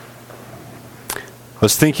I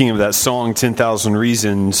was thinking of that song, 10,000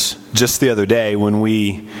 Reasons, just the other day when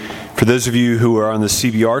for those of you who are on the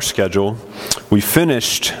CBR schedule, we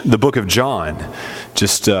finished the book of John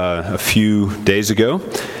just a few days ago.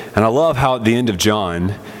 And I love how at the end of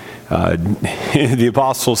John, the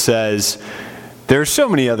apostle says, there are so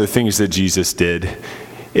many other things that Jesus did.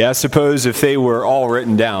 Yeah, I suppose if they were all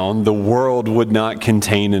written down, the world would not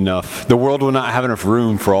contain enough. The world would not have enough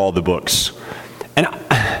room for all the books. And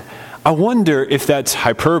I wonder if that's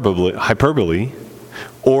hyperbole,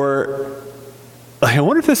 or I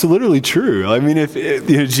wonder if that's literally true. I mean, if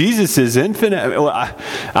Jesus is infinite, well, I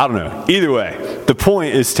don't know. Either way, the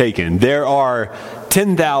point is taken. There are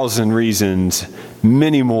 10,000 reasons,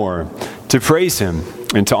 many more, to praise Him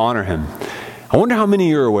and to honor Him. I wonder how many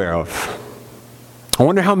you're aware of. I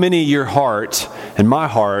wonder how many your heart and my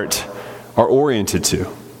heart are oriented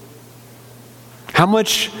to. How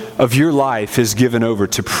much of your life is given over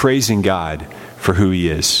to praising God for who He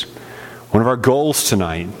is? One of our goals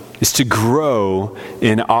tonight is to grow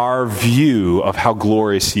in our view of how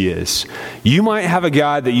glorious He is. You might have a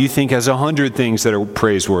God that you think has 100 things that are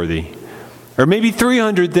praiseworthy, or maybe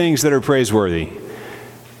 300 things that are praiseworthy,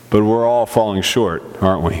 but we're all falling short,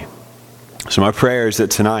 aren't we? So my prayer is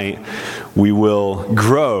that tonight we will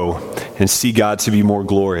grow and see God to be more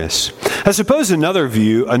glorious. I suppose another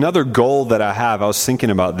goal that I was thinking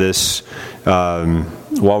about this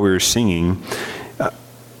while we were singing.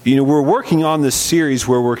 We're working on this series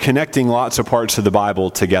where we're connecting lots of parts of the Bible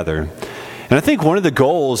together. And I think one of the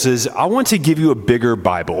goals is I want to give you a bigger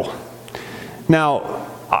Bible. Now,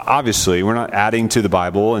 obviously, we're not adding to the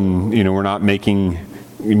Bible, and we're not making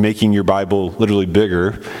your Bible literally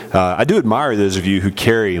bigger. I do admire those of you who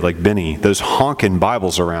carry, like Benny, those honking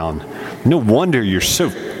Bibles around. No wonder you're so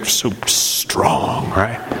strong,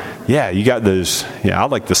 right? Yeah, you got those. Yeah, I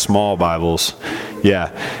like the small Bibles. Yeah.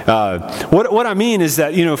 What I mean is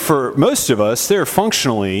that, for most of us, there are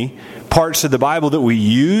functionally parts of the Bible that we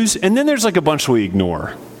use, and then there's like a bunch we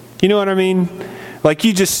ignore. You know what I mean? Like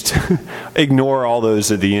you just ignore all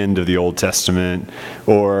those at the end of the Old Testament,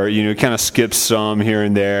 or kind of skip some here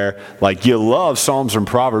and there. Like you love Psalms and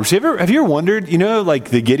Proverbs. Have you ever wondered?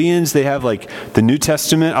 Like the Gideons, they have like the New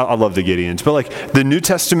Testament. I love the Gideons, but like the New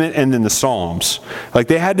Testament and then the Psalms. Like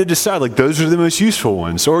they had to decide. Like those are the most useful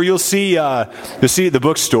ones. Or you'll see at the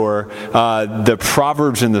bookstore the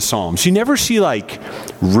Proverbs and the Psalms. You never see like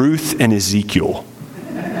Ruth and Ezekiel.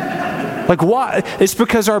 Like why? It's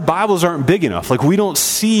because our Bibles aren't big enough. Like we don't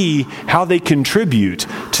see how they contribute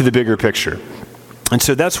to the bigger picture. And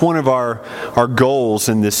so that's one of our goals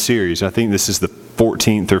in this series. I think this is the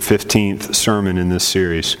 14th or 15th sermon in this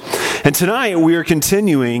series. And tonight we are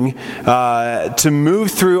continuing to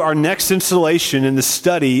move through our next installation in the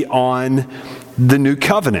study on the New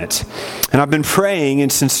Covenant. And I've been praying and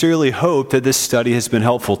sincerely hope that this study has been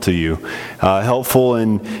helpful to you, helpful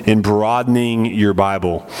in broadening your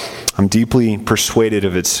Bible. I'm deeply persuaded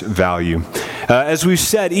of its value. As we've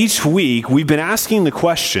said, each week we've been asking the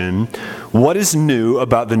question, what is new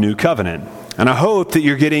about the New Covenant? And I hope that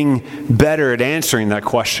you're getting better at answering that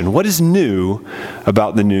question. What is new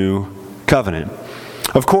about the New Covenant?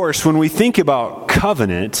 Of course, when we think about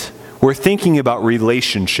covenant, we're thinking about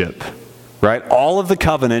relationship. Right? All of the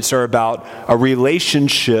covenants are about a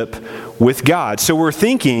relationship with God. So we're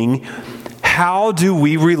thinking, how do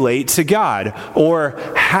we relate to God? Or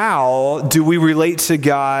how do we relate to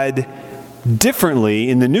God differently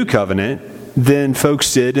in the New Covenant than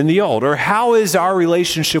folks did in the Old? Or how is our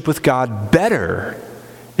relationship with God better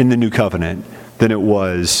in the New Covenant than it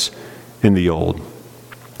was in the Old?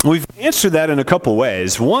 We've answered that in a couple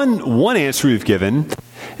ways. One answer we've given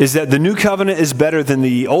is that the New Covenant is better than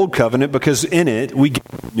the Old Covenant because in it we get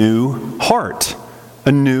a new heart.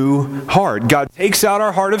 A new heart. God takes out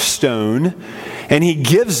our heart of stone and He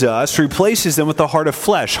replaces them with a heart of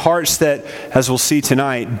flesh. Hearts that, as we'll see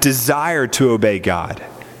tonight, desire to obey God.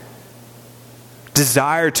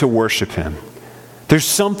 Desire to worship Him. There's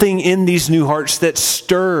something in these new hearts that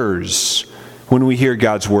stirs when we hear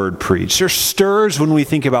God's word preached. Or stirs when we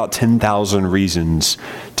think about 10,000 reasons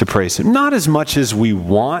to praise Him. Not as much as we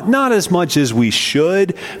want, not as much as we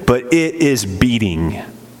should, but it is beating,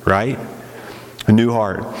 right? A new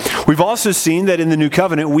heart. We've also seen that in the New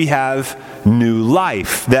Covenant we have new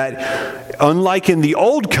life. That unlike in the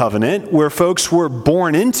Old Covenant, where folks were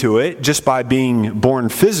born into it just by being born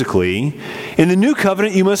physically, in the New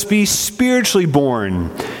Covenant you must be spiritually born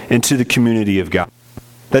into the community of God.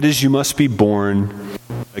 That is, you must be born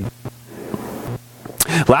again.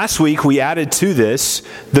 Last week, we added to this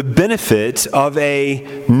the benefit of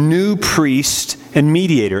a new priest and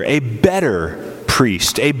mediator, a better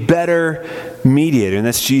priest, a better mediator, and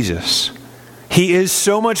that's Jesus. He is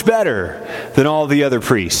so much better than all the other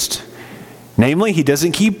priests. Namely, he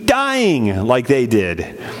doesn't keep dying like they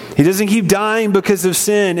did. He doesn't keep dying because of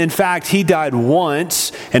sin. In fact, he died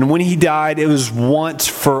once, and when he died, it was once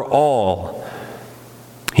for all.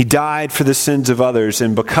 He died for the sins of others,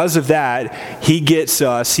 and because of that,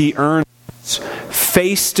 he earns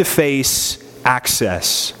face-to-face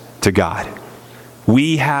access to God.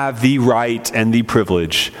 We have the right and the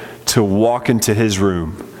privilege to walk into his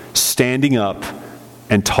room, standing up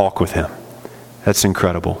and talk with him. That's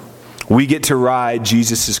incredible. We get to ride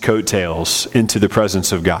Jesus' coattails into the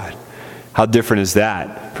presence of God. How different is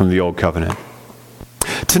that from the old covenant?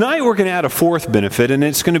 Tonight we're going to add a fourth benefit, and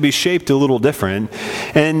it's going to be shaped a little different,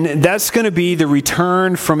 and that's going to be the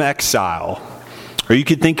return from exile. Or you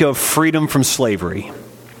could think of freedom from slavery.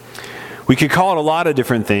 We could call it a lot of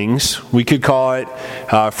different things. We could call it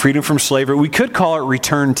freedom from slavery. We could call it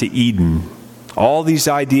return to Eden. All these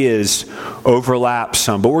ideas overlap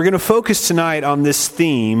some, but we're going to focus tonight on this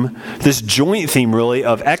theme, this joint theme really,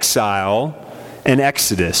 of exile and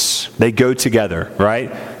Exodus. They go together, right?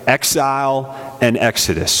 Exile and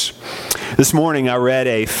Exodus. This morning I read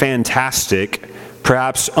a fantastic,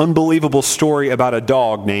 perhaps unbelievable story about a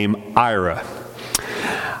dog named Ira.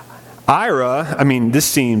 Ira, this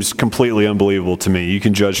seems completely unbelievable to me. You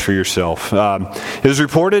can judge for yourself. It was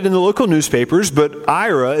reported in the local newspapers, but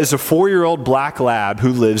Ira is a 4-year-old black lab who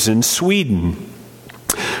lives in Sweden.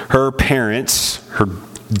 Her parents, her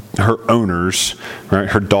owners, right,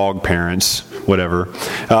 her dog parents, whatever,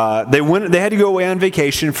 they had to go away on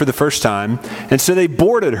vacation for the first time, and so they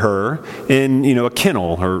boarded her in a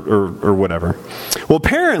kennel or whatever. Well,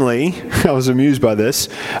 apparently, I was amused by this,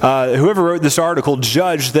 whoever wrote this article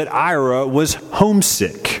judged that Ira was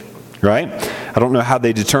homesick, right? I don't know how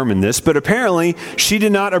they determined this, but apparently she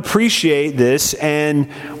did not appreciate this and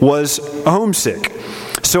was homesick.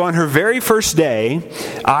 So on her very first day,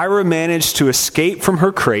 Ira managed to escape from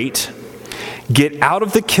her crate, get out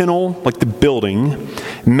of the kennel, like the building,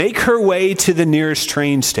 make her way to the nearest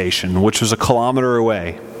train station, which was 1 kilometer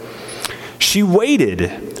away. She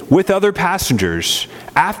waited with other passengers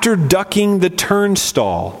after ducking the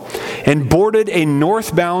turnstile and boarded a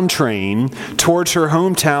northbound train towards her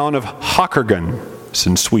hometown of Hökargen. It's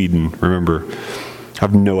in Sweden, remember. I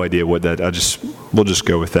have no idea what that, we'll just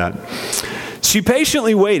go with that. She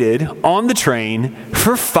patiently waited on the train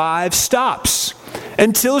for 5 stops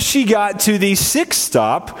until she got to the 6th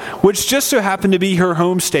stop, which just so happened to be her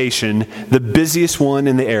home station, the busiest one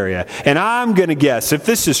in the area. And I'm going to guess, if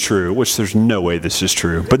this is true, which there's no way this is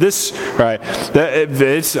true, but this, right,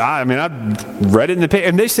 I read it in the paper,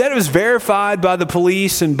 and they said it was verified by the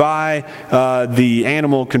police and by the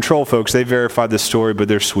animal control folks. They verified the story, but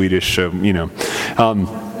they're Swedish, so,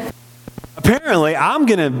 apparently, I'm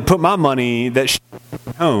going to put my money that she's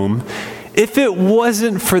home if it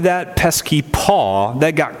wasn't for that pesky paw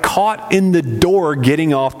that got caught in the door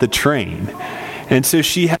getting off the train. And so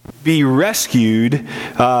she had to be rescued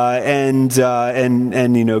and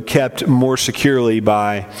kept more securely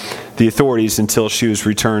by the authorities until she was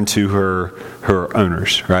returned to her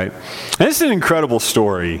owners, right? And it's an incredible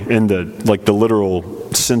story in the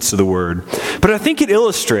literal sense of the word. But I think it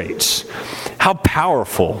illustrates how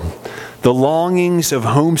powerful the longings of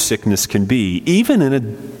homesickness can be, even in a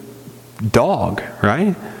dog,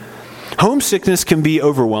 right? Homesickness can be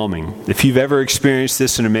overwhelming. If you've ever experienced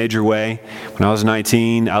this in a major way, when I was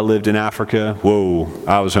 19, I lived in Africa. Whoa,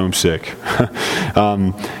 I was homesick.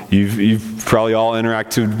 You've probably all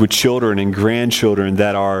interacted with children and grandchildren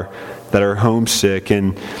that are homesick,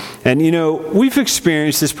 and we've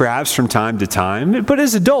experienced this perhaps from time to time. But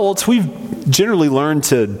as adults, we've generally learned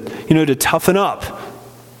to toughen up,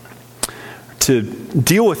 to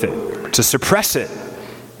deal with it, to suppress it,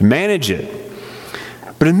 manage it.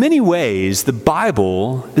 But in many ways, the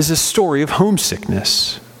Bible is a story of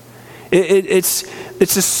homesickness. It's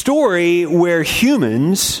a story where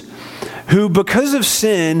humans who, because of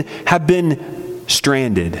sin, have been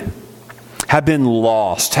stranded, have been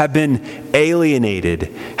lost, have been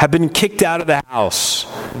alienated, have been kicked out of the house,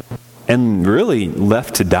 and really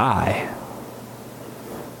left to die.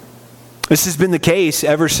 This has been the case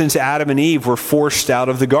ever since Adam and Eve were forced out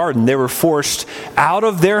of the garden. They were forced out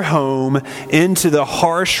of their home into the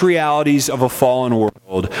harsh realities of a fallen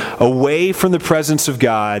world, away from the presence of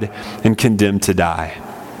God and condemned to die,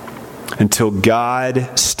 until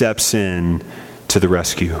God steps in to the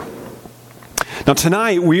rescue. Now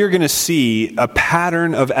tonight we are going to see a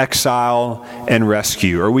pattern of exile and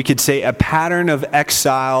rescue, or we could say a pattern of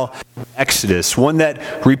exile and exodus, one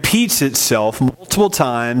that repeats itself multiple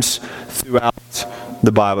times throughout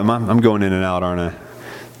the Bible. I'm going in and out, aren't I?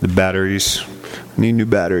 The batteries. I need new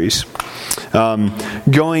batteries.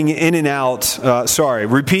 going in and out,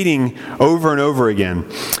 repeating over and over again.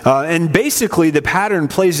 And basically the pattern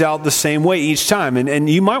plays out the same way each time. And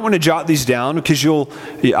you might want to jot these down because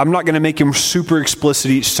I'm not going to make them super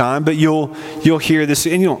explicit each time, but you'll hear this,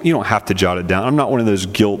 and you don't have to jot it down. I'm not one of those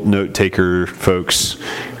guilt note taker folks,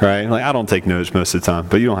 right? Like, I don't take notes most of the time,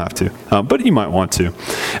 but you don't have to. But you might want to.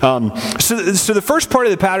 So the first part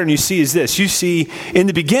of the pattern you see is this. You see in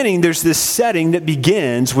the beginning, there's this setting that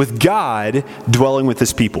begins with God dwelling with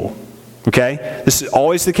his people. Okay? This is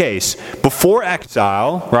always the case. Before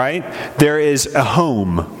exile, right, there is a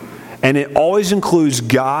home. And it always includes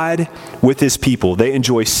God with his people. They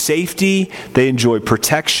enjoy safety, they enjoy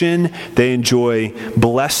protection, they enjoy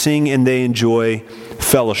blessing, and they enjoy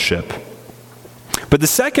fellowship. But the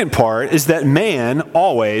second part is that man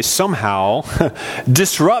always somehow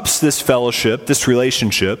disrupts this fellowship, this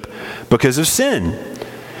relationship, because of sin.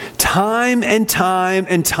 Time and time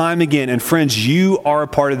and time again. And friends, you are a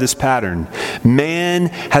part of this pattern. Man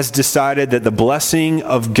has decided that the blessing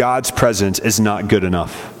of God's presence is not good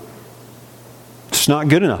enough. It's not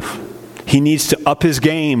good enough. He needs to up his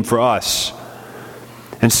game for us.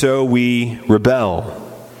 And so we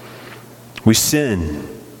rebel. We sin.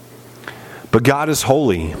 But God is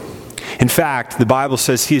holy. In fact, the Bible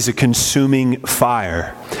says he is a consuming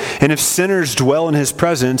fire. And if sinners dwell in his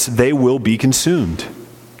presence, they will be consumed.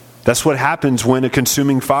 That's what happens when a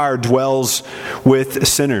consuming fire dwells with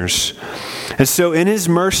sinners. And so in his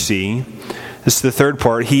mercy, this is the third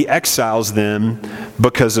part, he exiles them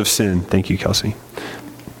because of sin. Thank you, Kelsey.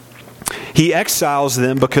 He exiles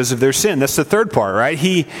them because of their sin. That's the third part, right?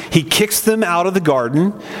 He kicks them out of the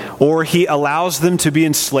garden, or he allows them to be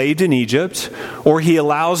enslaved in Egypt, or he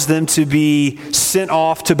allows them to be sent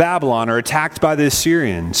off to Babylon or attacked by the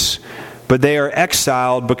Assyrians. But they are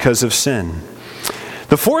exiled because of sin.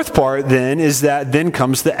 The fourth part then is that then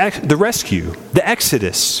comes the rescue, the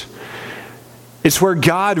Exodus. It's where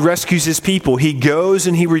God rescues his people. He goes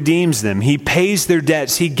and he redeems them. He pays their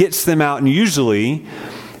debts. He gets them out, and usually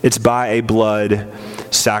it's by a blood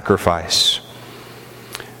sacrifice.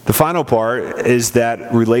 The final part is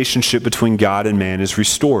that relationship between God and man is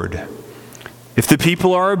restored. If the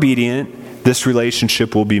people are obedient, this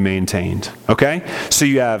relationship will be maintained. Okay? So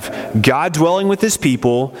you have God dwelling with his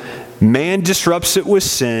people, man disrupts it with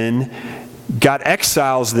sin, God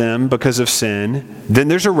exiles them because of sin, then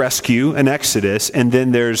there's a rescue, an exodus, and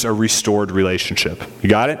then there's a restored relationship. You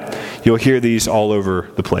got it? You'll hear these all over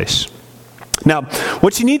the place. Now,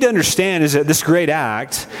 what you need to understand is that this great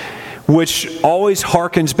act, which always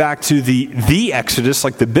harkens back to the Exodus,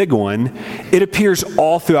 like the big one, it appears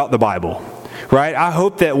all throughout the Bible, right? I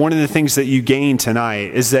hope that one of the things that you gain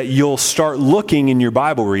tonight is that you'll start looking in your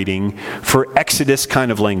Bible reading for Exodus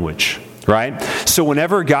kind of language, right? So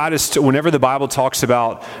whenever the Bible talks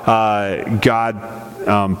about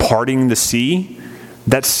God parting the sea,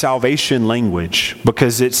 that's salvation language,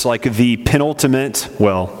 because it's like the penultimate,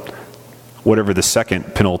 whatever the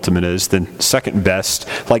second penultimate is, the second best,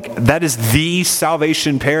 like that is the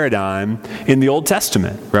salvation paradigm in the Old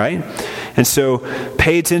Testament, right? And so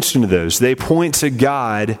pay attention to those. They point to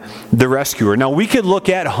God, the rescuer. Now we could look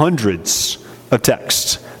at hundreds of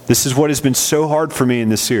texts. This is what has been so hard for me in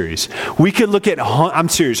this series. We could look at, I'm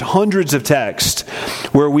serious, hundreds of texts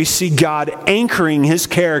where we see God anchoring his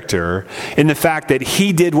character in the fact that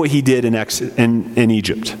he did what he did in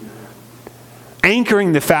Egypt.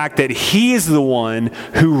 Anchoring the fact that he is the one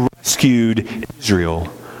who rescued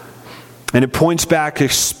Israel. And it points back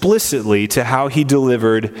explicitly to how he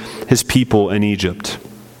delivered his people in Egypt.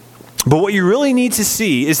 But what you really need to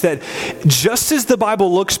see is that just as the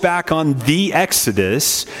Bible looks back on the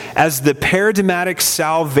Exodus as the paradigmatic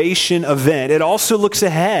salvation event, it also looks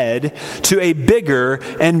ahead to a bigger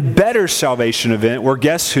and better salvation event where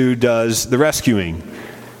guess who does the rescuing?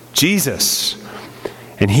 Jesus.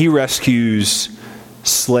 And he rescues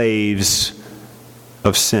slaves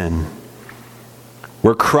of sin.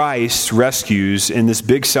 Where Christ rescues in this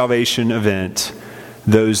big salvation event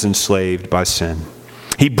those enslaved by sin.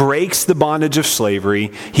 He breaks the bondage of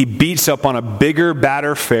slavery. He beats up on a bigger,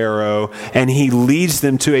 badder Pharaoh, and he leads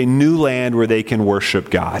them to a new land where they can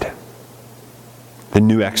worship God. The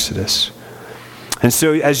new Exodus. And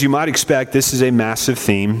so, as you might expect, this is a massive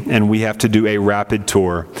theme, and we have to do a rapid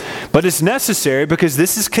tour. But it's necessary because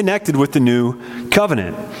this is connected with the new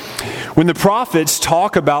covenant. When the prophets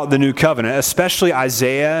talk about the new covenant, especially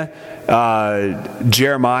Isaiah,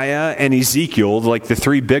 Jeremiah, and Ezekiel, like the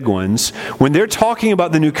three big ones, when they're talking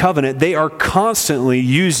about the new covenant, they are constantly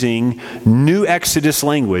using new Exodus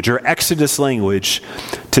language or Exodus language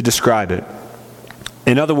to describe it.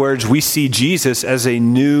 In other words, we see Jesus as a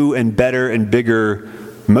new and better and bigger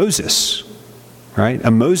Moses, right?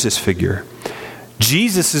 A Moses figure.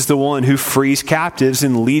 Jesus is the one who frees captives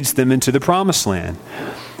and leads them into the promised land.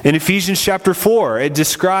 In Ephesians chapter 4, it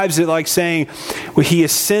describes it like saying, well, he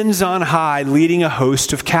ascends on high, leading a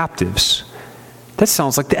host of captives. That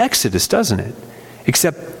sounds like the Exodus, doesn't it?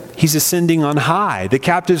 Except he's ascending on high. The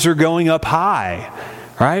captives are going up high,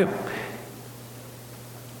 right?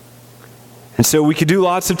 And so we could do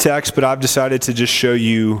lots of text, but I've decided to just show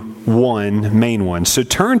you one main one. So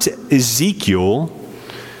turn to Ezekiel.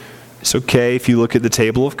 It's okay if you look at the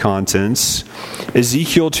table of contents.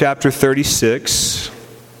 Ezekiel chapter 36.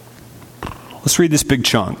 Let's read this big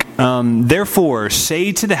chunk. Therefore,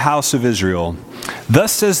 say to the house of Israel,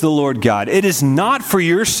 thus says the Lord God, it is not for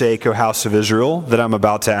your sake, O house of Israel, that I'm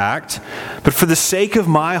about to act, but for the sake of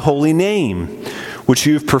my holy name, which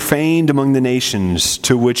you have profaned among the nations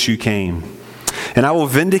to which you came. And I will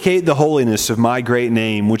vindicate the holiness of my great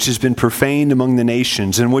name, which has been profaned among the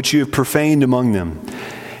nations, and which you have profaned among them.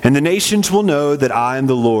 And the nations will know that I am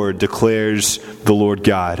the Lord, declares the Lord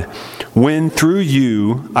God, when through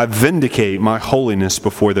you I vindicate my holiness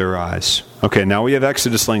before their eyes. Okay, now we have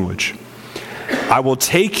Exodus language. I will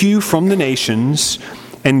take you from the nations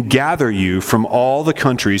and gather you from all the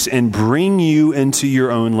countries and bring you into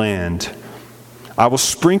your own land. I will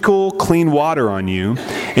sprinkle clean water on you,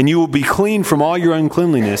 and you will be clean from all your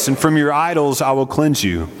uncleanliness, and from your idols I will cleanse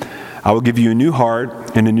you. I will give you a new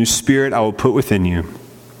heart, and a new spirit I will put within you.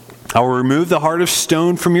 I will remove the heart of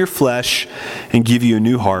stone from your flesh and give you a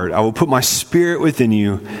new heart. I will put my spirit within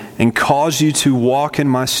you and cause you to walk in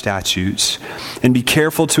my statutes and be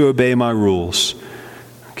careful to obey my rules.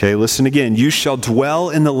 Okay, listen again. You shall dwell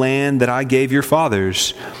in the land that I gave your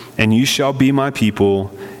fathers, and you shall be my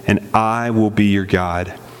people, and I will be your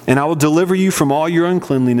God. And I will deliver you from all your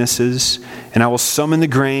uncleanlinesses, and I will summon the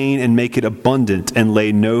grain and make it abundant and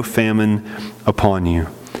lay no famine upon you.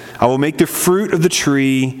 I will make the fruit of the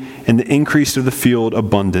tree and the increase of the field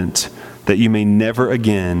abundant, that you may never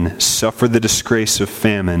again suffer the disgrace of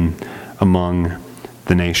famine among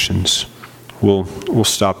the nations. We'll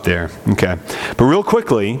stop there. Okay. But real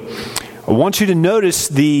quickly, I want you to notice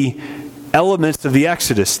the elements of the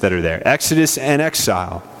Exodus that are there. Exodus and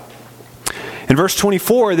exile. In verse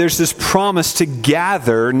 24, there's this promise to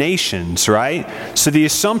gather nations, right? So the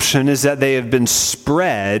assumption is that they have been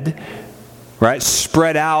spread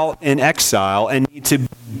out in exile and need to be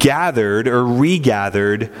gathered or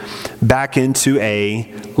regathered back into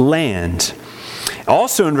a land.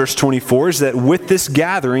 Also in verse 24 is that with this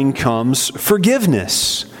gathering comes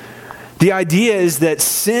forgiveness. The idea is that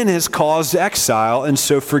sin has caused exile, and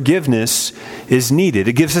so forgiveness is needed.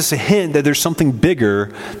 It gives us a hint that there's something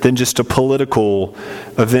bigger than just a political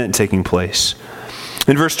event taking place.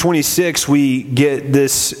 In verse 26, we get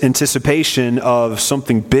this anticipation of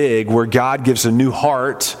something big where God gives a new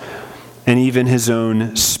heart and even his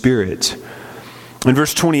own spirit. In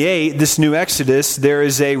verse 28, this new Exodus, there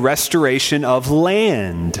is a restoration of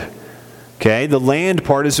land. Okay, the land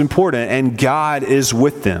part is important, and God is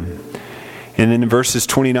with them. And then in verses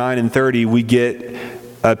 29 and 30, we get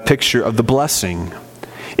a picture of the blessing.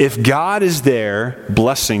 If God is there,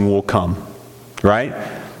 blessing will come,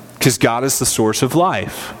 right? Because God is the source of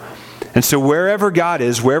life. And so wherever God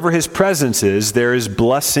is, wherever his presence is, there is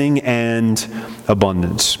blessing and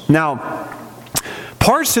abundance. Now,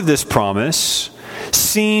 parts of this promise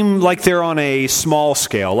seem like they're on a small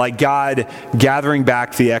scale, like God gathering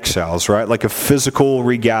back the exiles, right? Like a physical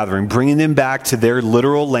regathering, bringing them back to their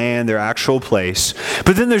literal land, their actual place.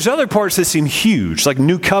 But then there's other parts that seem huge, like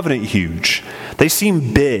New Covenant huge. They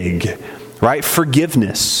seem big, right?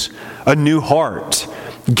 Forgiveness, a new heart,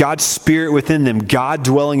 God's Spirit within them, God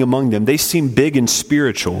dwelling among them. They seem big and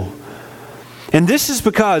spiritual. And this is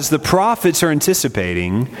because the prophets are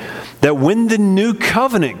anticipating that when the new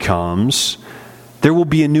covenant comes, there will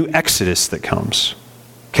be a new Exodus that comes.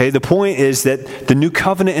 Okay, the point is that the new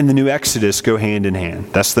covenant and the new Exodus go hand in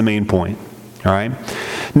hand. That's the main point. All right.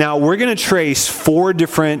 Now, we're going to trace 4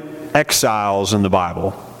 different exiles in the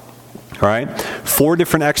Bible. All right, 4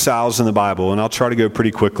 different exiles in the Bible, and I'll try to go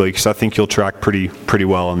pretty quickly because I think you'll track pretty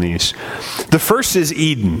well on these. The first is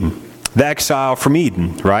Eden, the exile from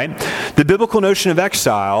Eden, right? The biblical notion of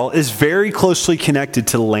exile is very closely connected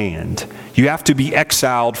to land. You have to be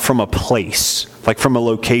exiled from a place, like from a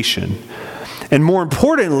location. And more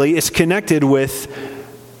importantly, it's connected with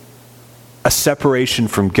a separation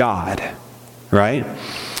from God, right?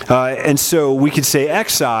 And so we could say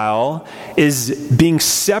exile is being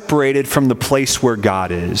separated from the place where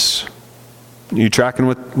God is. You tracking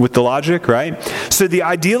with the logic, right? So the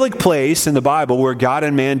idyllic place in the Bible where God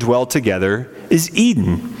and man dwell together is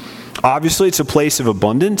Eden. Obviously, it's a place of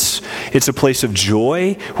abundance. It's a place of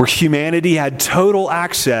joy where humanity had total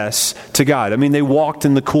access to God. I mean, they walked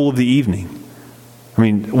in the cool of the evening. I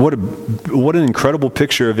mean, what an incredible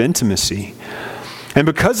picture of intimacy. And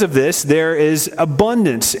because of this, there is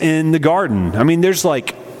abundance in the garden. I mean, there's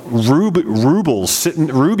like rubies sitting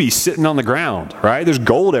on the ground, right? There's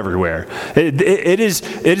gold everywhere. It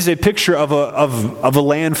is a picture of a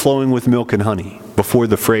land flowing with milk and honey before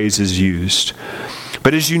the phrase is used.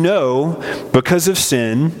 But as you know, because of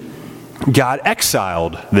sin, God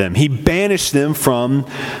exiled them. He banished them from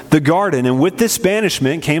the garden. And with this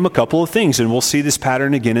banishment came a couple of things, and we'll see this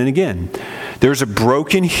pattern again and again. There's a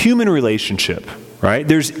broken human relationship, right?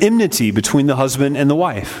 There's enmity between the husband and the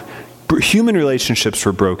wife. Human relationships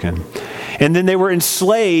were broken. And then they were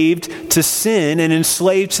enslaved to sin and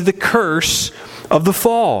enslaved to the curse of the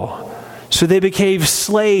fall. So they became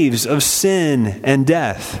slaves of sin and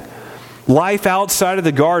death. Life outside of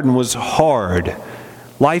the garden was hard.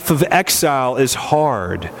 Life of exile is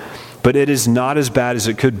hard, but it is not as bad as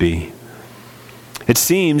it could be. It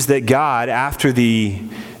seems that God, after the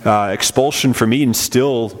expulsion from Eden,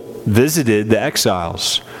 still visited the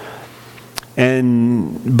exiles.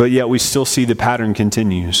 But yet we still see the pattern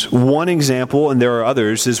continues. One example, and there are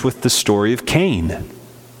others, is with the story of Cain.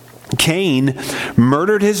 Cain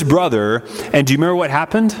murdered his brother, and do you remember what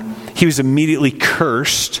happened? He was immediately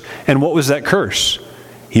cursed. And what was that curse?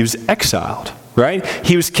 He was exiled, right?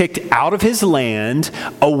 He was kicked out of his land,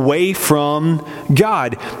 away from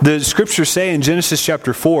God. The scriptures say in Genesis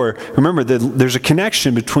chapter 4, remember, there's a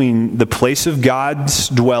connection between the place of God's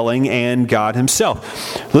dwelling and God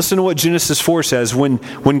himself. Listen to what Genesis 4 says.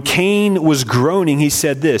 When Cain was groaning, he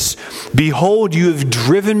said this, "Behold, you have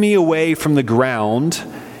driven me away from the ground,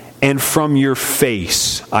 and from your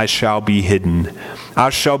face I shall be hidden.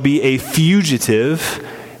 I shall be a fugitive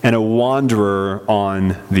and a wanderer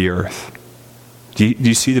on the earth." Do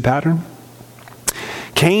you see the pattern?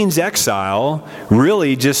 Cain's exile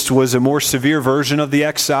really just was a more severe version of the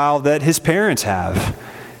exile that his parents have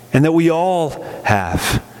and that we all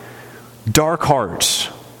have. Dark hearts,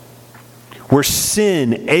 where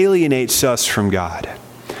sin alienates us from God.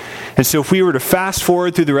 And so if we were to fast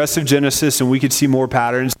forward through the rest of Genesis and we could see more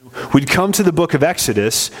patterns, we'd come to the book of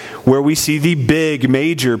Exodus where we see the big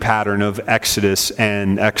major pattern of Exodus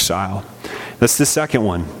and exile. That's the second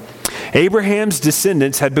one. Abraham's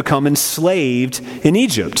descendants had become enslaved in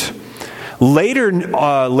Egypt. Later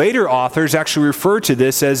authors actually refer to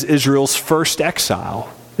this as Israel's first exile.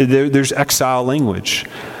 There's exile language.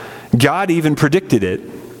 God even predicted it.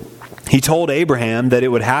 He told Abraham that it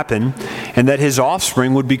would happen and that his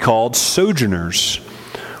offspring would be called sojourners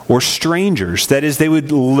or strangers. That is, they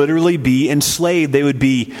would literally be enslaved. They would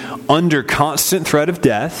be under constant threat of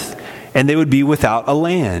death, and they would be without a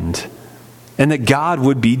land. And that God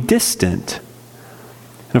would be distant.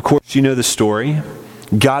 And of course, you know the story.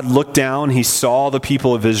 God looked down, he saw the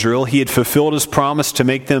people of Israel. He had fulfilled his promise to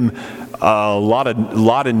make them a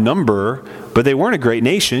lot in number, but they weren't a great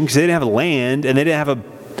nation because they didn't have a land and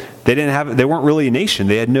they weren't really a nation.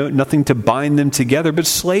 They had nothing to bind them together but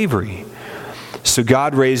slavery. So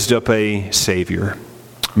God raised up a savior,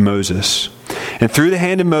 Moses. And through the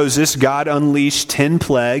hand of Moses, God unleashed 10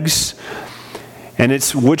 plagues. And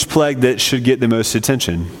it's which plague that should get the most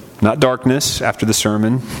attention? Not darkness after the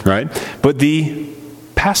sermon, right? But the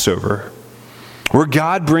Passover, where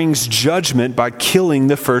God brings judgment by killing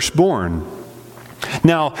the firstborn.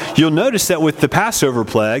 Now, you'll notice that with the Passover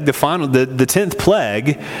plague, the 10th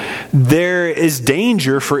plague, there is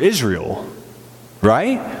danger for Israel,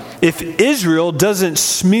 right? If Israel doesn't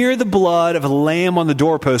smear the blood of a lamb on the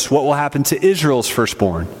doorpost, what will happen to Israel's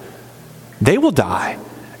firstborn? They will die.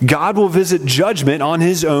 God will visit judgment on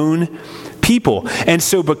his own people. And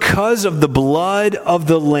so because of the blood of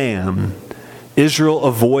the lamb, Israel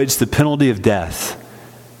avoids the penalty of death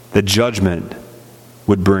that judgment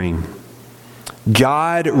would bring.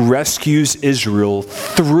 God rescues Israel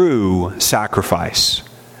through sacrifice.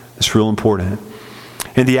 That's real important.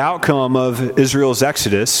 And the outcome of Israel's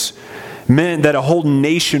exodus meant that a whole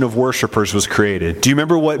nation of worshipers was created. Do you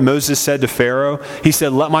remember what Moses said to Pharaoh? He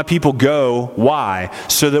said, "Let my people go." Why?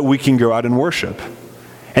 So that we can go out and worship.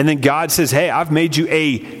 And then God says, "Hey, I've made you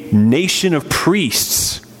a nation of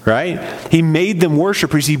priests," right? He made them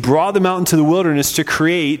worshipers. He brought them out into the wilderness to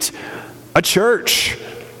create a church,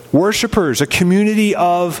 worshipers, a community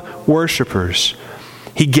of worshipers.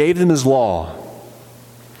 He gave them his law.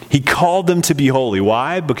 He called them to be holy.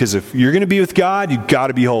 Why? Because if you're going to be with God, you've got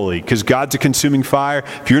to be holy. Because God's a consuming fire.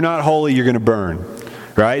 If you're not holy, you're going to burn.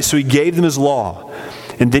 Right? So he gave them his law.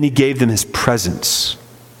 And then he gave them his presence.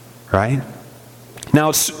 Right? Now,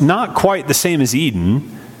 it's not quite the same as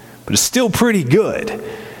Eden, but but it's still pretty good.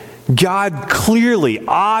 God clearly,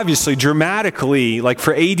 obviously, dramatically, like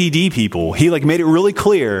for ADD people, he like made it really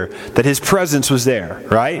clear that his presence was there,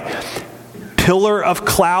 right? Pillar of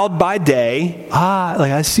cloud by day,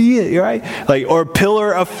 like I see it, right? Like, or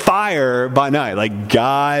pillar of fire by night. Like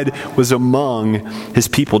God was among his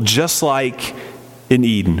people, just like in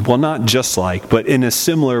Eden. Well, not just like, but in a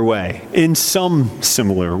similar way, in some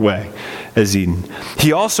similar way as Eden.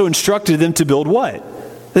 He also instructed them to build what?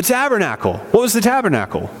 The tabernacle. What was the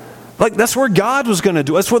tabernacle? Like that's where God was going to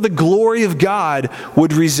do. That's where the glory of God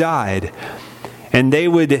would reside. And they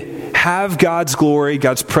would have God's glory,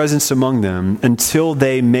 God's presence among them until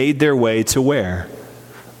they made their way to where?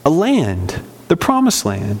 A land, the promised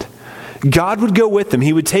land. God would go with them.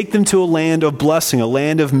 He would take them to a land of blessing, a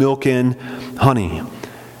land of milk and honey.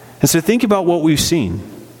 And so think about what we've seen.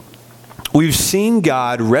 We've seen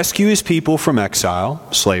God rescue his people from exile,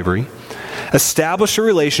 slavery, establish a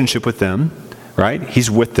relationship with them, right? He's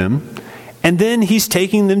with them. And then he's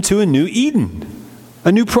taking them to a new Eden,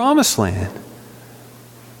 a new promised land.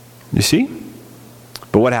 You see?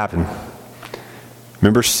 But what happened?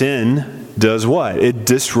 Remember, sin does what? It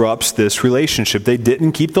disrupts this relationship. They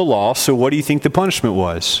didn't keep the law, so what do you think the punishment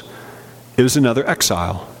was? It was another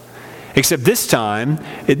exile. Except this time,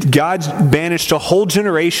 God banished a whole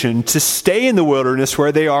generation to stay in the wilderness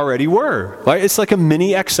where they already were. Right? It's like a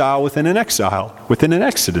mini exile, within an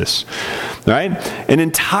exodus. Right? An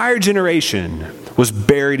entire generation was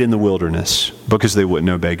buried in the wilderness because they wouldn't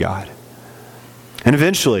obey God. And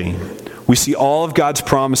eventually, we see all of God's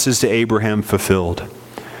promises to Abraham fulfilled.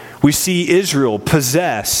 We see Israel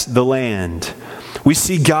possess the land. We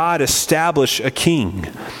see God establish a king.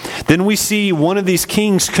 Then we see one of these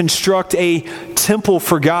kings construct a temple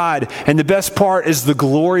for God. And the best part is the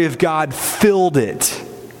glory of God filled it.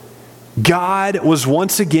 God was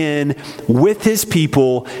once again with his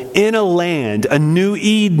people in a land, a new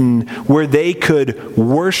Eden, where they could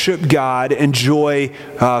worship God, enjoy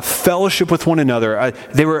fellowship with one another.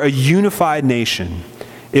 They were a unified nation.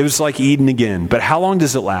 It was like Eden again. But how long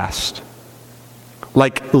does it last?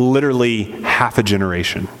 Like literally half a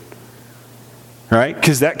generation. Right?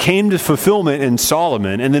 Because that came to fulfillment in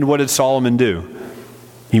Solomon. And then what did Solomon do?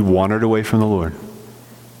 He wandered away from the Lord.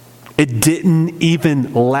 It didn't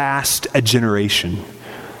even last a generation.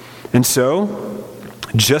 And so,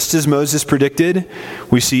 just as Moses predicted,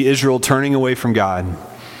 we see Israel turning away from God,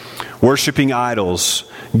 worshiping idols,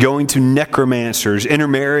 going to necromancers,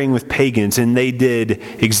 intermarrying with pagans, and they did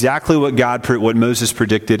exactly what Moses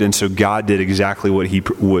predicted, and so God did exactly what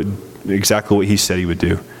he said he would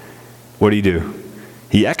do. What did he do?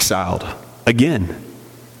 He exiled again.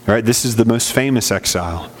 All right, this is the most famous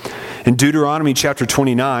exile. In Deuteronomy chapter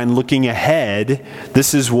 29, looking ahead,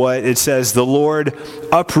 this is what it says. The Lord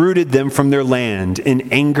uprooted them from their land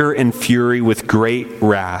in anger and fury with great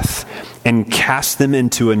wrath and cast them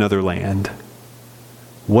into another land.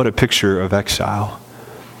 What a picture of exile.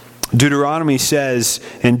 Deuteronomy says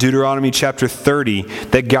in Deuteronomy chapter 30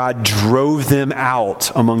 that God drove them out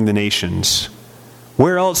among the nations.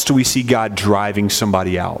 Where else do we see God driving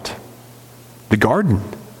somebody out? The garden,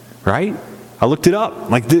 right? I looked it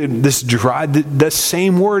up. Like that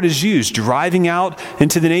same word is used. Driving out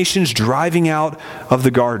into the nations, driving out of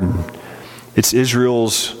the garden. It's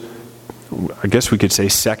Israel's, I guess we could say,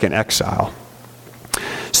 second exile.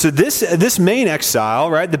 So this main exile,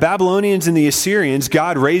 right, the Babylonians and the Assyrians,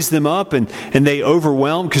 God raised them up and they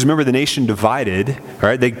overwhelmed, because remember the nation divided,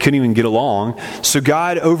 right? They couldn't even get along. So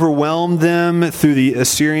God overwhelmed them through the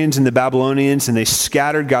Assyrians and the Babylonians, and they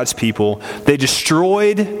scattered God's people. They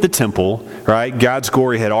destroyed the temple, right? God's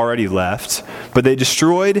glory had already left, but they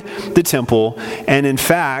destroyed the temple. And in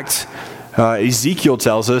fact, Ezekiel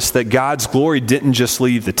tells us that God's glory didn't just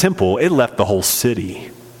leave the temple, it left the whole city.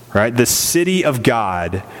 Right? The city of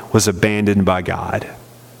God was abandoned by God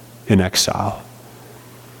in exile.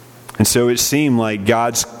 And so it seemed like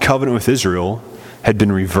God's covenant with Israel had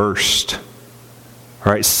been reversed.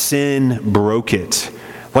 Right? Sin broke it.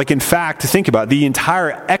 Like in fact, think about it, the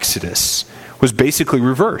entire Exodus was basically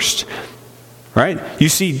reversed. Right? You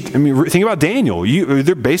see, think about Daniel.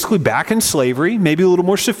 They're basically back in slavery, maybe a little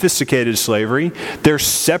more sophisticated slavery. They're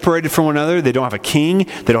separated from one another. They don't have a king.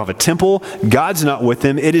 They don't have a temple. God's not with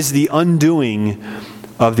them. It is the undoing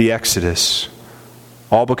of the Exodus,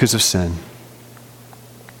 all because of sin.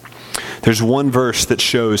 There's one verse that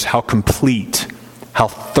shows how complete, how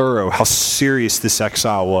thorough, how serious this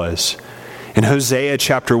exile was. In Hosea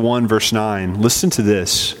chapter 1, verse 9, listen to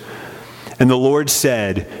this. And the Lord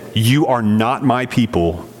said, "You are not my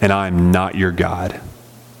people, and I am not your God."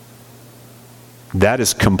 That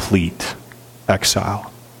is complete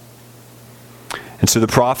exile. And so the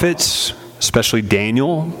prophets, especially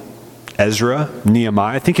Daniel, Ezra,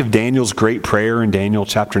 Nehemiah, think of Daniel's great prayer in Daniel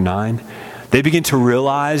chapter 9. They begin to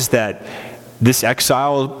realize that this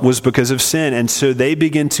exile was because of sin, and so they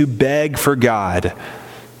begin to beg for God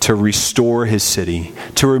to restore his city,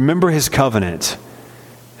 to remember his covenant.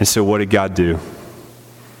 And so what did God do?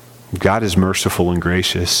 God is merciful and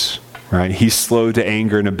gracious, right? He's slow to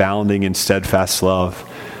anger and abounding in steadfast love.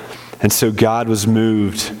 And so God was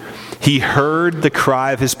moved. He heard the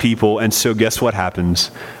cry of his people, and so guess what happens?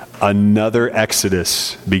 Another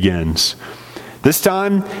exodus begins. This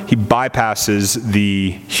time, he bypasses the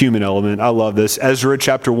human element. I love this. Ezra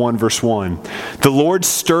chapter 1, verse 1. The Lord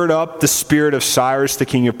stirred up the spirit of Cyrus, the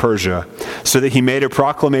king of Persia, so that he made a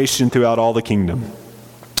proclamation throughout all the kingdom.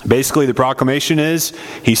 Basically, the proclamation is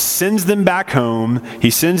he sends them back home. He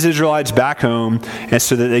sends Israelites back home, and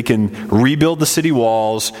so that they can rebuild the city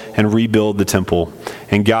walls and rebuild the temple.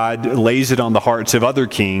 And God lays it on the hearts of other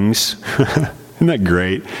kings. Isn't that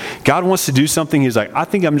great? God wants to do something. He's like, I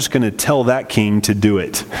think I'm just going to tell that king to do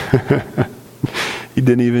it. He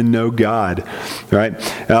didn't even know God, right?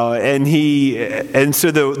 And so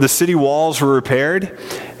the city walls were repaired,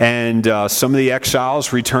 and some of the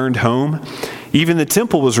exiles returned home. Even the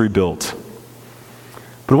temple was rebuilt.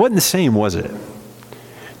 But it wasn't the same, was it?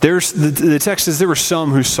 The text says there were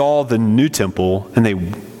some who saw the new temple and they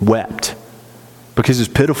wept because it's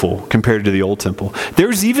pitiful compared to the old temple.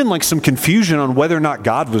 There's even like some confusion on whether or not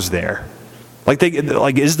God was there.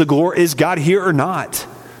 Is God here or not?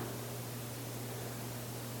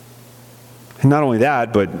 And not only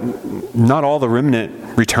that, but not all the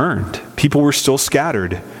remnant returned. People were still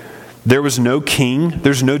scattered. There was no king.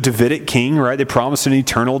 There's no Davidic king, right? They promised an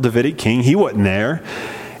eternal Davidic king. He wasn't there.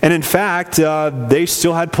 And in fact, they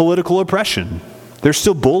still had political oppression. They're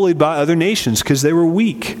still bullied by other nations because they were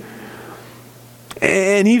weak.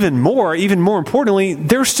 And even more importantly,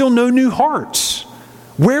 there's still no new hearts.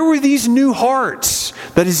 Where were these new hearts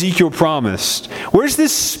that Ezekiel promised? Where's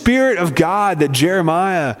this Spirit of God that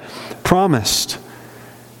Jeremiah promised?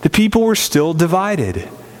 The people were still divided.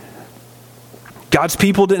 God's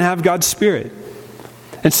people didn't have God's Spirit.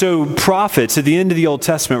 And so prophets at the end of the Old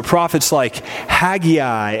Testament, prophets like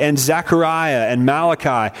Haggai and Zechariah and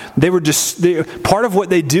Malachi, part of what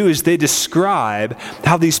they do is they describe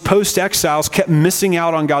how these post-exiles kept missing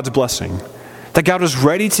out on God's blessing. That God was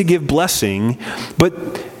ready to give blessing, but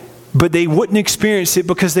they wouldn't experience it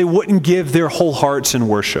because they wouldn't give their whole hearts in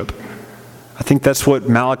worship. I think that's what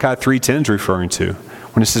Malachi 3:10 is referring to.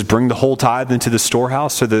 When it says, bring the whole tithe into the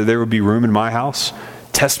storehouse so that there would be room in my house.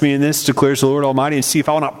 Test me in this, declares the Lord Almighty, and see if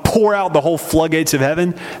I will not pour out the whole floodgates of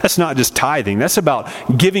heaven. That's not just tithing. That's about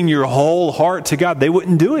giving your whole heart to God. They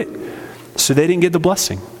wouldn't do it, so they didn't get the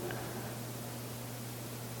blessing.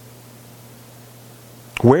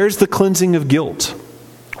 Where's the cleansing of guilt?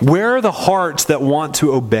 Where are the hearts that want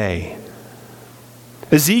to obey?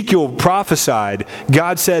 Ezekiel prophesied,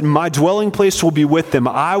 God said, my dwelling place will be with them.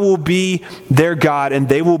 I will be their God and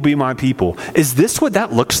they will be my people. Is this what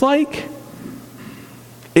that looks like?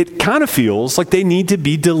 It kind of feels like they need to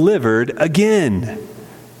be delivered again.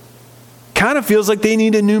 Kind of feels like they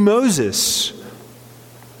need a new Moses.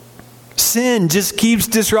 Sin just keeps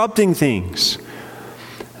disrupting things.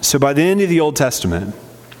 So by the end of the Old Testament,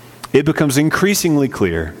 it becomes increasingly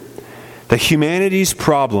clear that humanity's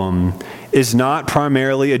problem is not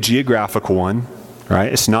primarily a geographical one,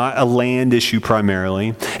 right? It's not a land issue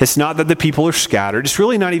primarily. It's not that the people are scattered. It's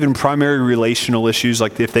really not even primary relational issues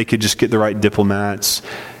like if they could just get the right diplomats.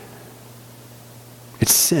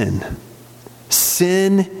 It's sin.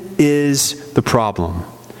 Sin is the problem.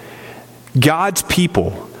 God's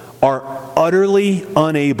people are utterly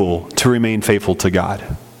unable to remain faithful to God.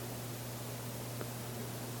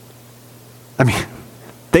 I mean,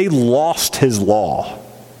 they lost his law.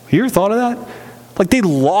 You ever thought of that? Like they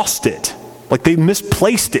lost it. Like they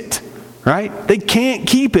misplaced it, right? They can't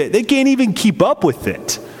keep it. They can't even keep up with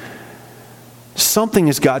it. Something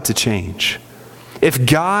has got to change. If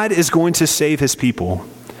God is going to save his people,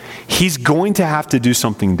 he's going to have to do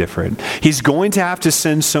something different. He's going to have to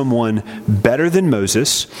send someone better than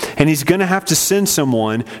Moses, and he's going to have to send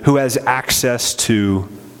someone who has access to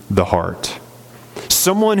the heart.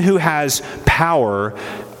 Someone who has power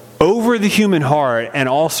over the human heart and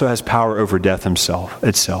also has power over death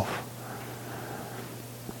itself.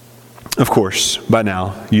 Of course, by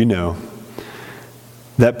now, you know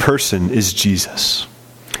that person is Jesus.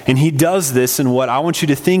 And he does this in what I want you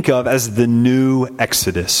to think of as the new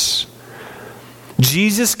Exodus.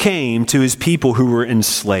 Jesus came to his people who were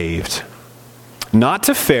enslaved. Not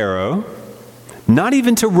to Pharaoh, not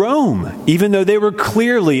even to Rome, even though they were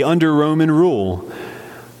clearly under Roman rule.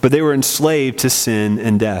 but they were enslaved to sin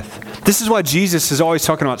and death. This is why Jesus is always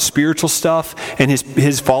talking about spiritual stuff, and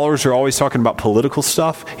his followers are always talking about political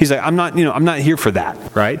stuff. He's like, I'm not here for that,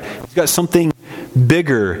 right? He's got something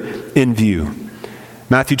bigger in view.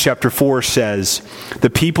 Matthew chapter 4 says, the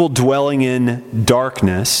people dwelling in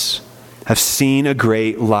darkness have seen a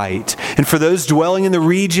great light. And for those dwelling in the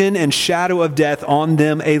region and shadow of death, on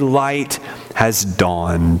them a light has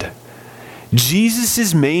dawned.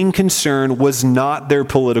 Jesus' main concern was not their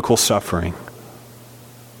political suffering.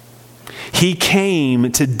 He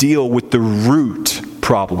came to deal with the root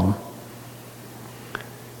problem.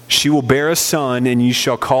 She will bear a son, and you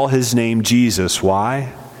shall call his name Jesus.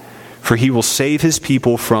 Why? For he will save his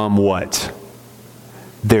people from what?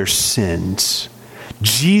 Their sins.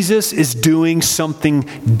 Jesus is doing something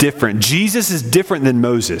different. Jesus is different than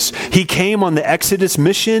Moses. He came on the Exodus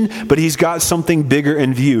mission, but he's got something bigger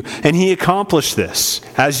in view. And he accomplished this,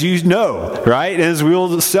 as you know, right? As we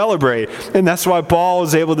will celebrate. And that's why Paul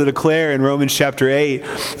was able to declare in Romans chapter 8,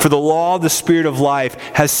 for the law of the Spirit of life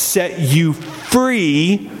has set you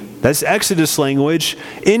free, that's Exodus language,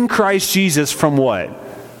 in Christ Jesus from what?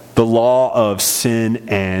 The law of sin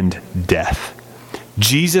and death.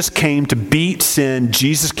 Jesus came to beat sin.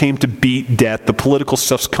 Jesus came to beat death. The political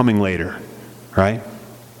stuff's coming later, right?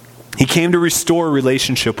 He came to restore a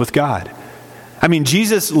relationship with God. I mean,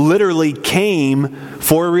 Jesus literally came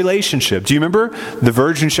for a relationship. Do you remember? The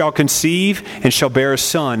virgin shall conceive and shall bear a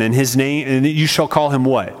son, and his name, and you shall call him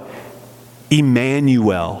what?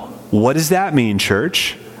 Emmanuel. What does that mean,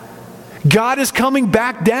 church? God is coming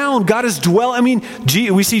back down. God is dwelling. I mean,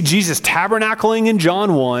 we see Jesus tabernacling in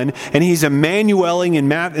John 1, and he's Emmanueling in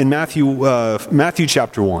Matthew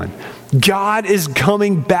chapter 1. God is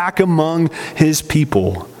coming back among his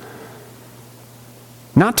people.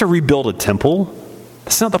 Not to rebuild a temple.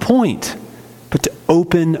 That's not the point. But to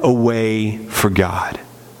open a way for God.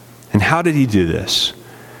 And how did he do this?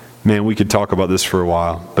 Man, we could talk about this for a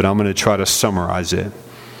while, but I'm going to try to summarize it.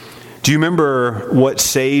 Do you remember what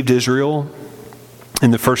saved Israel in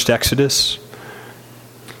the first Exodus?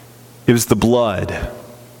 It was the blood.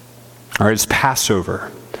 All right, it's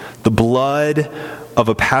Passover. The blood of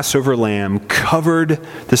a Passover lamb covered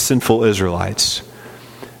the sinful Israelites.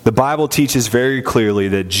 The Bible teaches very clearly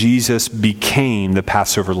that Jesus became the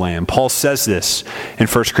Passover lamb. Paul says this in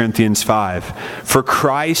 1 Corinthians 5. For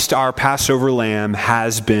Christ, our Passover lamb,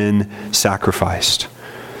 has been sacrificed.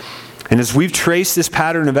 And as we've traced this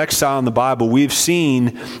pattern of exile in the Bible, we've seen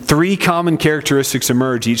three common characteristics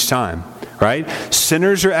emerge each time, right?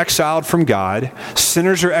 Sinners are exiled from God,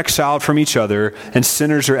 sinners are exiled from each other, and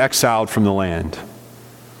sinners are exiled from the land.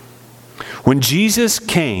 When Jesus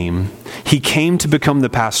came, he came to become the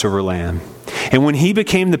Passover lamb. And when he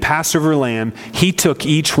became the Passover lamb, he took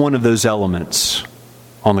each one of those elements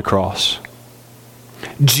on the cross.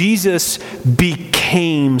 Jesus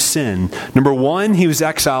became sin. Number one, he was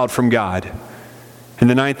exiled from God. In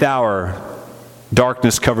the 9th hour,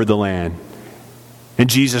 darkness covered the land. And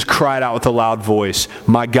Jesus cried out with a loud voice,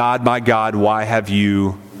 my God, why have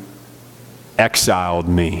you exiled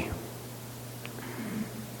me?"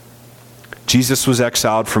 Jesus was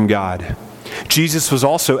exiled from God. Jesus was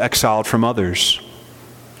also exiled from others.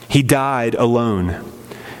 He died alone.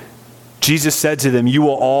 Jesus said to them, "You will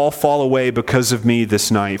all fall away because of me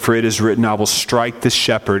this night, for it is written, I will strike the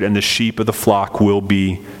shepherd, and the sheep of the flock will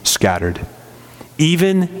be scattered."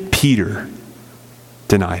 Even Peter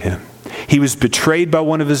denied him. He was betrayed by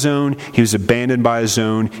one of his own. He was abandoned by his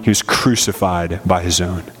own. He was crucified by his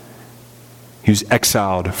own. He was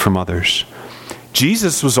exiled from others.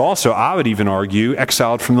 Jesus was also, I would even argue,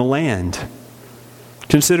 exiled from the land.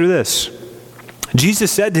 Consider this.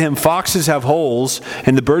 Jesus said to him, "Foxes have holes,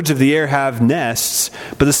 and the birds of the air have nests,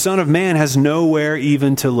 but the Son of Man has nowhere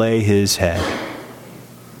even to lay his head."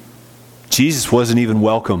 Jesus wasn't even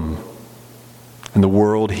welcome in the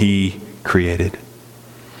world he created.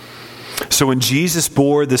 So when Jesus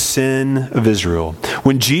bore the sin of Israel,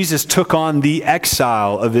 when Jesus took on the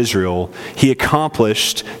exile of Israel, he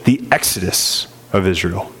accomplished the exodus of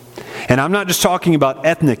Israel. And I'm not just talking about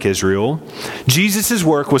ethnic Israel. Jesus'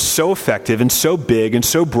 work was so effective and so big and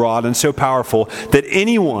so broad and so powerful that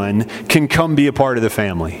anyone can come be a part of the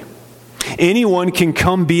family. Anyone can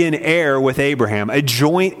come be an heir with Abraham, a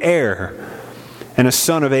joint heir and a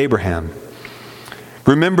son of Abraham.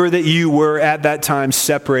 Remember that you were at that time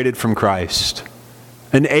separated from Christ,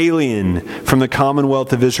 an alien from the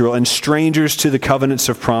commonwealth of Israel, and strangers to the covenants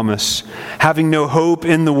of promise, having no hope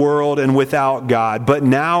in the world and without God. But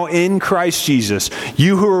now in Christ Jesus,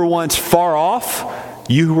 you who were once far off,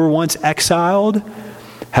 you who were once exiled,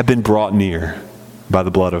 have been brought near by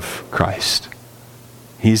the blood of Christ.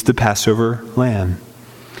 He's the Passover lamb.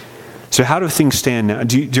 So how do things stand now?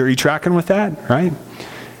 Are you tracking with that, right?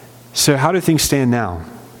 So how do things stand now?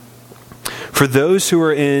 For those who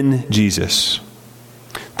are in Jesus,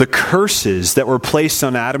 the curses that were placed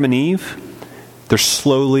on Adam and Eve, they're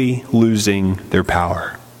slowly losing their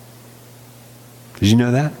power. Did you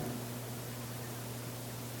know that?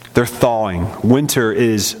 They're thawing. Winter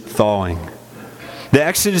is thawing. The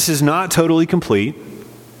Exodus is not totally complete.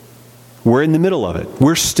 We're in the middle of it.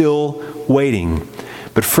 We're still waiting.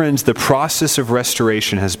 But friends, the process of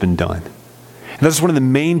restoration has been done. And that's one of the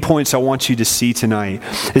main points I want you to see tonight,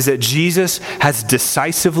 is that Jesus has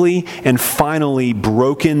decisively and finally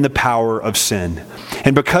broken the power of sin.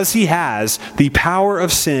 And because he has, the power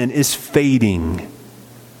of sin is fading.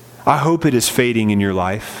 I hope it is fading in your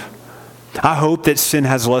life. I hope that sin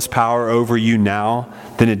has less power over you now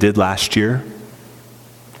than it did last year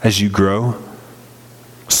as you grow.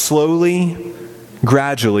 Slowly,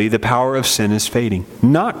 gradually, the power of sin is fading.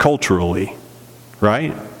 Not culturally,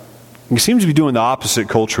 right? It seems to be doing the opposite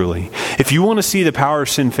culturally. If you want to see the power of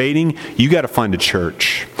sin fading, you got to find a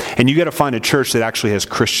church. And you got to find a church that actually has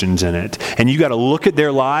Christians in it. And you got to look at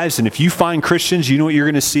their lives. And if you find Christians, you know what you're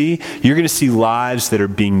going to see? You're going to see lives that are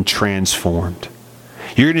being transformed.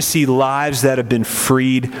 You're going to see lives that have been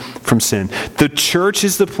freed from sin. The church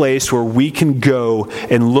is the place where we can go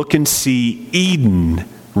and look and see Eden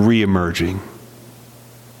reemerging.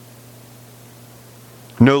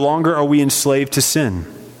 No longer are we enslaved to sin.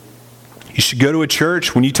 You should go to a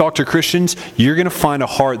church. When you talk to Christians, you're going to find a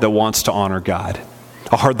heart that wants to honor God,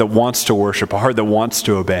 a heart that wants to worship, a heart that wants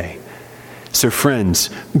to obey. So friends,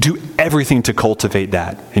 do everything to cultivate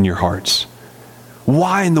that in your hearts.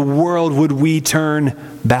 Why in the world would we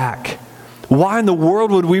turn back? Why in the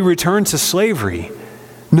world would we return to slavery?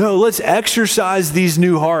 No, let's exercise these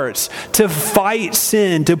new hearts to fight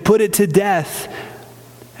sin, to put it to death,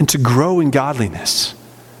 and to grow in godliness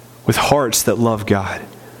with hearts that love God.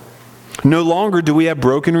 No longer do we have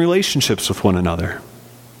broken relationships with one another.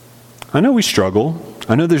 I know we struggle.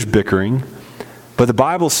 I know there's bickering. But the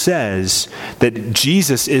Bible says that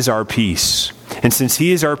Jesus is our peace. And since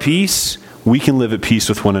he is our peace, we can live at peace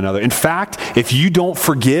with one another. In fact, if you don't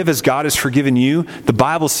forgive as God has forgiven you, the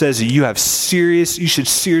Bible says that you should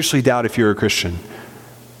seriously doubt if you're a Christian.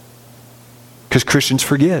 Because Christians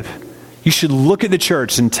forgive. You should look at the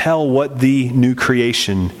church and tell what the new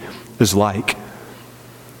creation is like.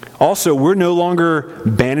 Also, we're no longer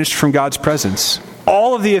banished from God's presence.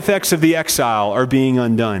 All of the effects of the exile are being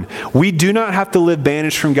undone. We do not have to live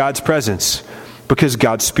banished from God's presence because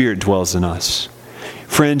God's Spirit dwells in us.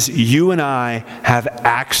 Friends, you and I have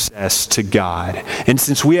access to God. And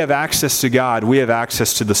since we have access to God, we have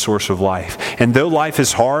access to the source of life. And though life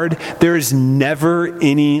is hard, there is never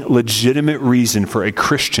any legitimate reason for a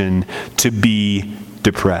Christian to be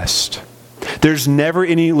depressed. There's never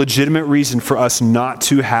any legitimate reason for us not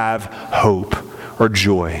to have hope or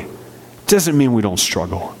joy. It doesn't mean we don't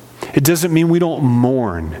struggle. It doesn't mean we don't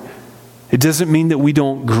mourn. It doesn't mean that we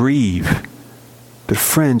don't grieve. But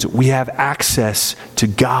friends, we have access to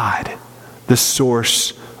God, the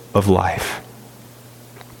source of life.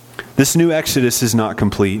 This new Exodus is not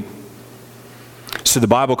complete. So the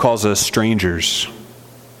Bible calls us strangers,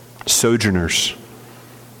 sojourners.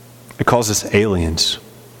 It calls us aliens.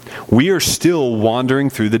 We are still wandering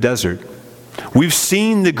through the desert. We've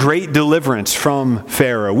seen the great deliverance from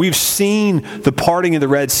Pharaoh. We've seen the parting of the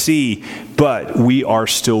Red Sea, but we are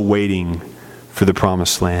still waiting for the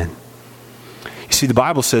promised land. You see, the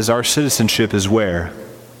Bible says our citizenship is where?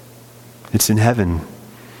 It's in heaven.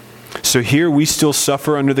 So here we still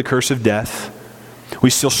suffer under the curse of death. We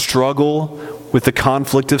still struggle with the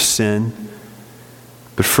conflict of sin.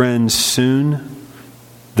 But friends, soon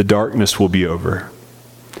the darkness will be over.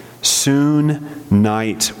 Soon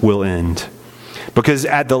night will end. Because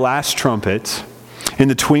at the last trumpet, in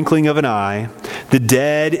the twinkling of an eye, the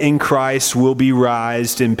dead in Christ will be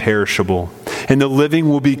raised imperishable, and the living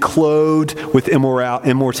will be clothed with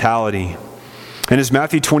immortality. And as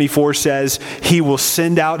Matthew 24 says, he will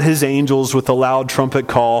send out his angels with a loud trumpet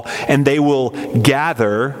call, and they will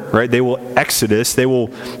gather, right? They will exodus. They will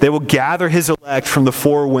gather his elect from the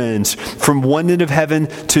four winds, from one end of heaven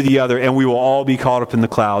to the other, and we will all be caught up in the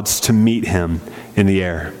clouds to meet him in the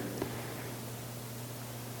air.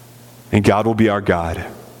 And God will be our God,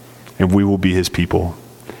 and we will be his people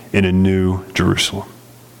in a new Jerusalem.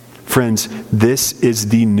 Friends, this is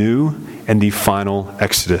the new and the final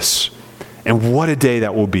Exodus. And what a day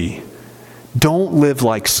that will be. Don't live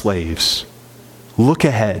like slaves. Look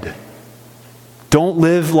ahead. Don't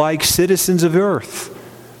live like citizens of earth.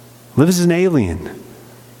 Live as an alien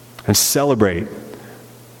and celebrate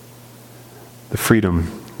the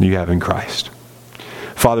freedom you have in Christ.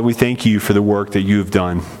 Father, we thank you for the work that you have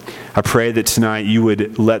done. I pray that tonight you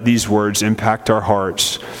would let these words impact our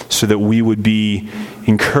hearts so that we would be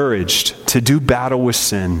encouraged to do battle with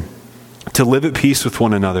sin, to live at peace with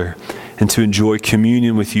one another, and to enjoy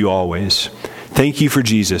communion with you always. Thank you for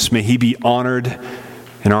Jesus. May he be honored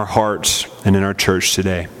in our hearts and in our church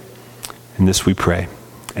today. In this we pray.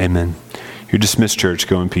 Amen. You're dismissed, church.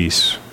 Go in peace.